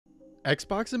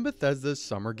Xbox and Bethesda's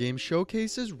Summer Game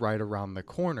Showcase is right around the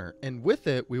corner, and with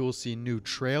it, we will see new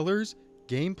trailers,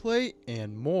 gameplay,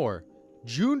 and more.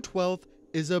 June 12th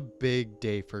is a big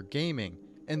day for gaming,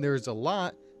 and there's a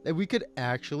lot that we could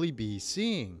actually be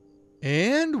seeing.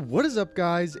 And what is up,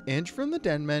 guys? Ange from the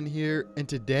Denmen here, and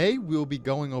today we will be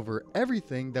going over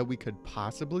everything that we could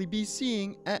possibly be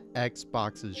seeing at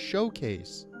Xbox's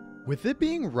showcase. With it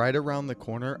being right around the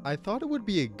corner, I thought it would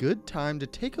be a good time to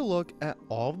take a look at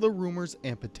all of the rumors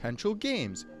and potential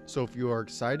games. So if you are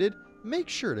excited, make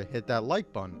sure to hit that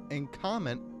like button and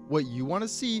comment what you want to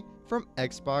see from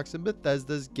Xbox and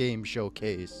Bethesda's game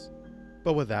showcase.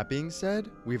 But with that being said,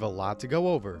 we have a lot to go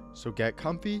over, so get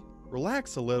comfy,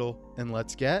 relax a little, and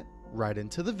let's get right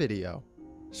into the video.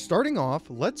 Starting off,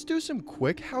 let's do some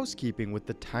quick housekeeping with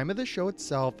the time of the show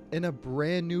itself and a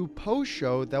brand new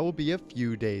post-show that will be a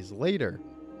few days later.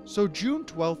 So June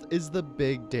 12th is the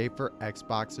big day for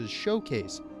Xbox's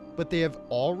showcase, but they have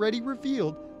already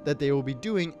revealed that they will be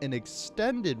doing an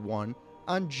extended one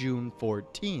on June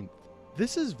 14th.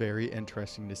 This is very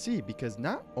interesting to see because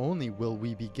not only will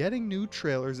we be getting new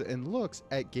trailers and looks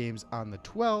at games on the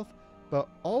 12th, but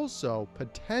also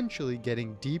potentially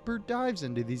getting deeper dives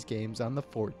into these games on the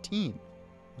 14th.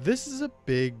 This is a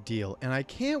big deal, and I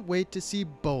can't wait to see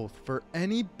both for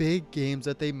any big games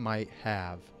that they might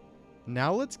have.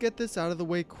 Now let's get this out of the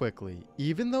way quickly.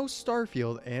 Even though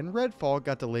Starfield and Redfall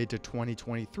got delayed to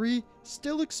 2023,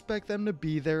 still expect them to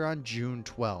be there on June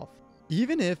 12th.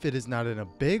 Even if it is not in a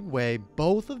big way,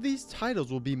 both of these titles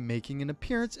will be making an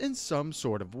appearance in some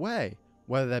sort of way.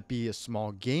 Whether that be a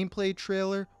small gameplay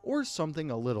trailer or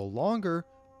something a little longer,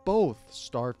 both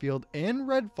Starfield and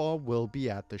Redfall will be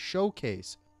at the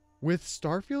showcase. With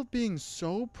Starfield being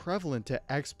so prevalent to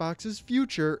Xbox's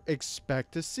future,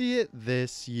 expect to see it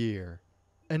this year.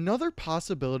 Another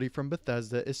possibility from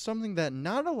Bethesda is something that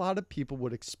not a lot of people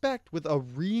would expect with a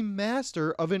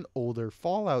remaster of an older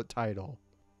Fallout title.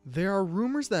 There are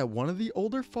rumors that one of the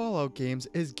older Fallout games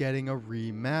is getting a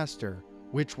remaster.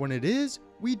 Which one it is,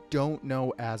 we don't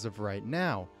know as of right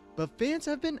now, but fans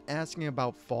have been asking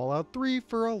about Fallout 3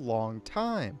 for a long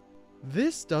time.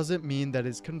 This doesn't mean that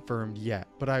it's confirmed yet,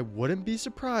 but I wouldn't be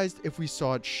surprised if we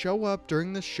saw it show up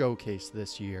during the showcase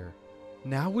this year.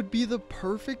 Now would be the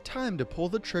perfect time to pull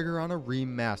the trigger on a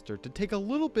remaster to take a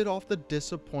little bit off the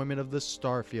disappointment of the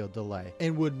Starfield delay,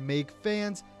 and would make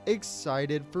fans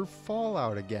excited for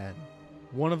Fallout again.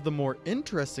 One of the more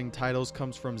interesting titles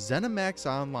comes from ZeniMax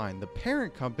Online, the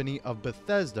parent company of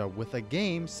Bethesda, with a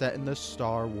game set in the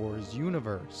Star Wars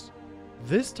universe.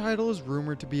 This title is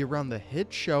rumored to be around the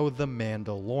hit show The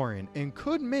Mandalorian and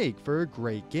could make for a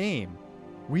great game.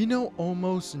 We know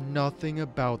almost nothing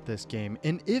about this game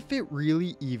and if it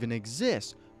really even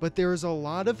exists, but there is a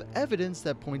lot of evidence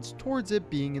that points towards it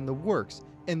being in the works,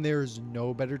 and there is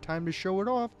no better time to show it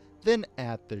off than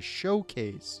at the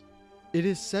showcase. It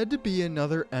is said to be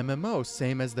another MMO,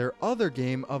 same as their other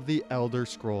game of the Elder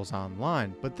Scrolls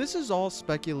Online, but this is all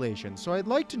speculation, so I'd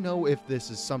like to know if this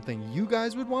is something you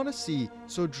guys would want to see,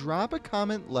 so drop a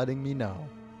comment letting me know.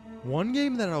 One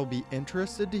game that I'll be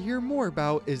interested to hear more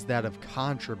about is that of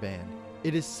Contraband.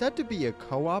 It is said to be a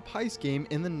co-op heist game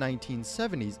in the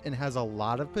 1970s and has a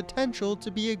lot of potential to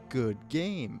be a good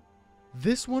game.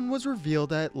 This one was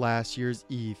revealed at last year's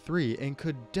E3 and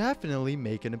could definitely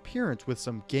make an appearance with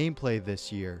some gameplay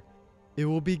this year. It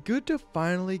will be good to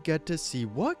finally get to see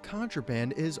what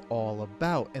Contraband is all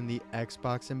about, and the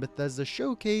Xbox and Bethesda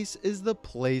showcase is the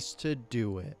place to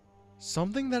do it.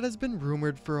 Something that has been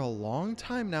rumored for a long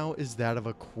time now is that of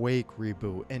a Quake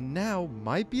reboot, and now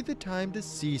might be the time to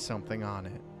see something on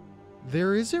it.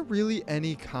 There isn't really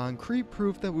any concrete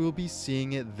proof that we will be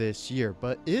seeing it this year,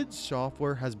 but id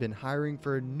Software has been hiring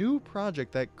for a new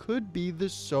project that could be the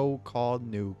so-called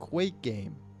new Quake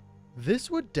game. This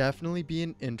would definitely be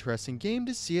an interesting game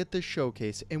to see at the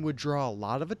showcase and would draw a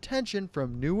lot of attention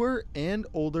from newer and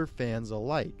older fans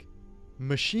alike.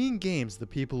 Machine Games, the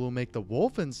people who make the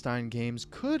Wolfenstein games,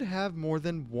 could have more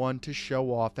than one to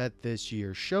show off at this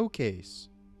year's showcase.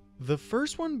 The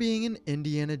first one being an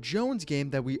Indiana Jones game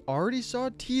that we already saw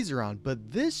a teaser on,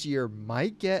 but this year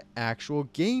might get actual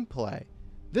gameplay.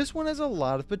 This one has a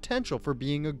lot of potential for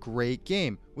being a great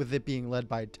game, with it being led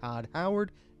by Todd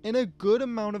Howard and a good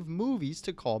amount of movies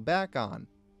to call back on.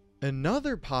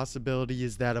 Another possibility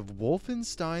is that of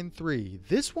Wolfenstein 3.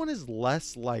 This one is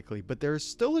less likely, but there is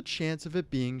still a chance of it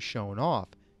being shown off.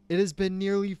 It has been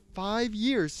nearly 5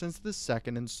 years since the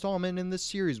second installment in the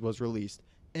series was released,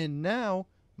 and now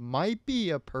might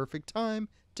be a perfect time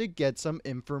to get some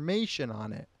information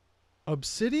on it.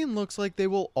 Obsidian looks like they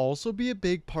will also be a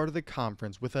big part of the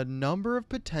conference with a number of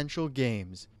potential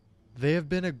games. They have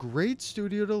been a great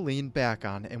studio to lean back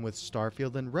on, and with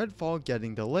Starfield and Redfall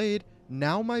getting delayed,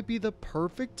 now might be the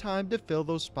perfect time to fill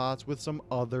those spots with some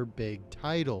other big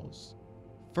titles.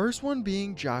 First one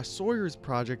being Josh Sawyer's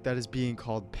project that is being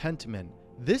called Pentiment.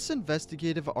 This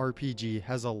investigative RPG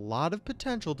has a lot of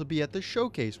potential to be at the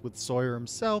showcase, with Sawyer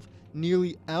himself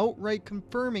nearly outright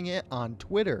confirming it on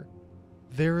Twitter.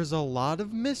 There is a lot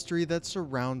of mystery that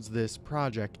surrounds this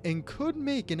project and could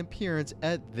make an appearance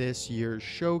at this year's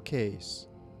showcase.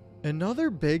 Another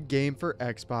big game for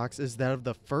Xbox is that of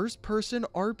the first-person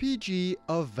RPG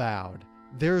Avowed.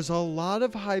 There's a lot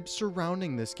of hype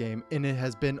surrounding this game, and it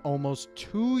has been almost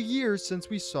 2 years since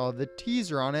we saw the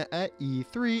teaser on it at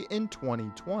E3 in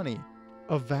 2020.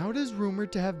 Avowed is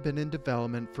rumored to have been in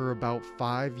development for about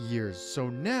 5 years, so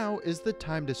now is the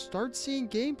time to start seeing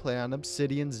gameplay on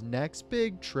Obsidian's next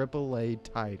big AAA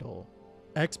title.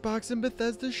 Xbox and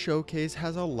Bethesda's showcase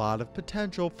has a lot of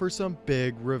potential for some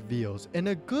big reveals and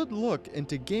a good look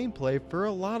into gameplay for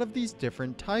a lot of these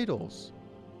different titles.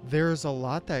 There is a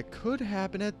lot that could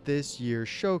happen at this year's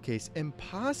showcase, and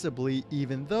possibly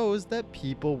even those that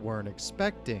people weren't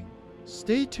expecting.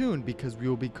 Stay tuned because we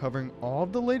will be covering all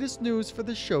of the latest news for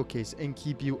the showcase and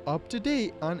keep you up to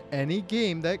date on any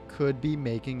game that could be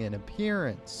making an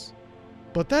appearance.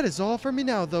 But that is all for me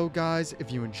now though, guys.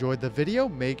 If you enjoyed the video,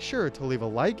 make sure to leave a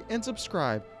like and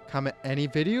subscribe. Comment any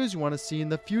videos you want to see in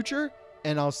the future,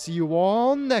 and I'll see you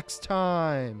all next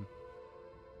time.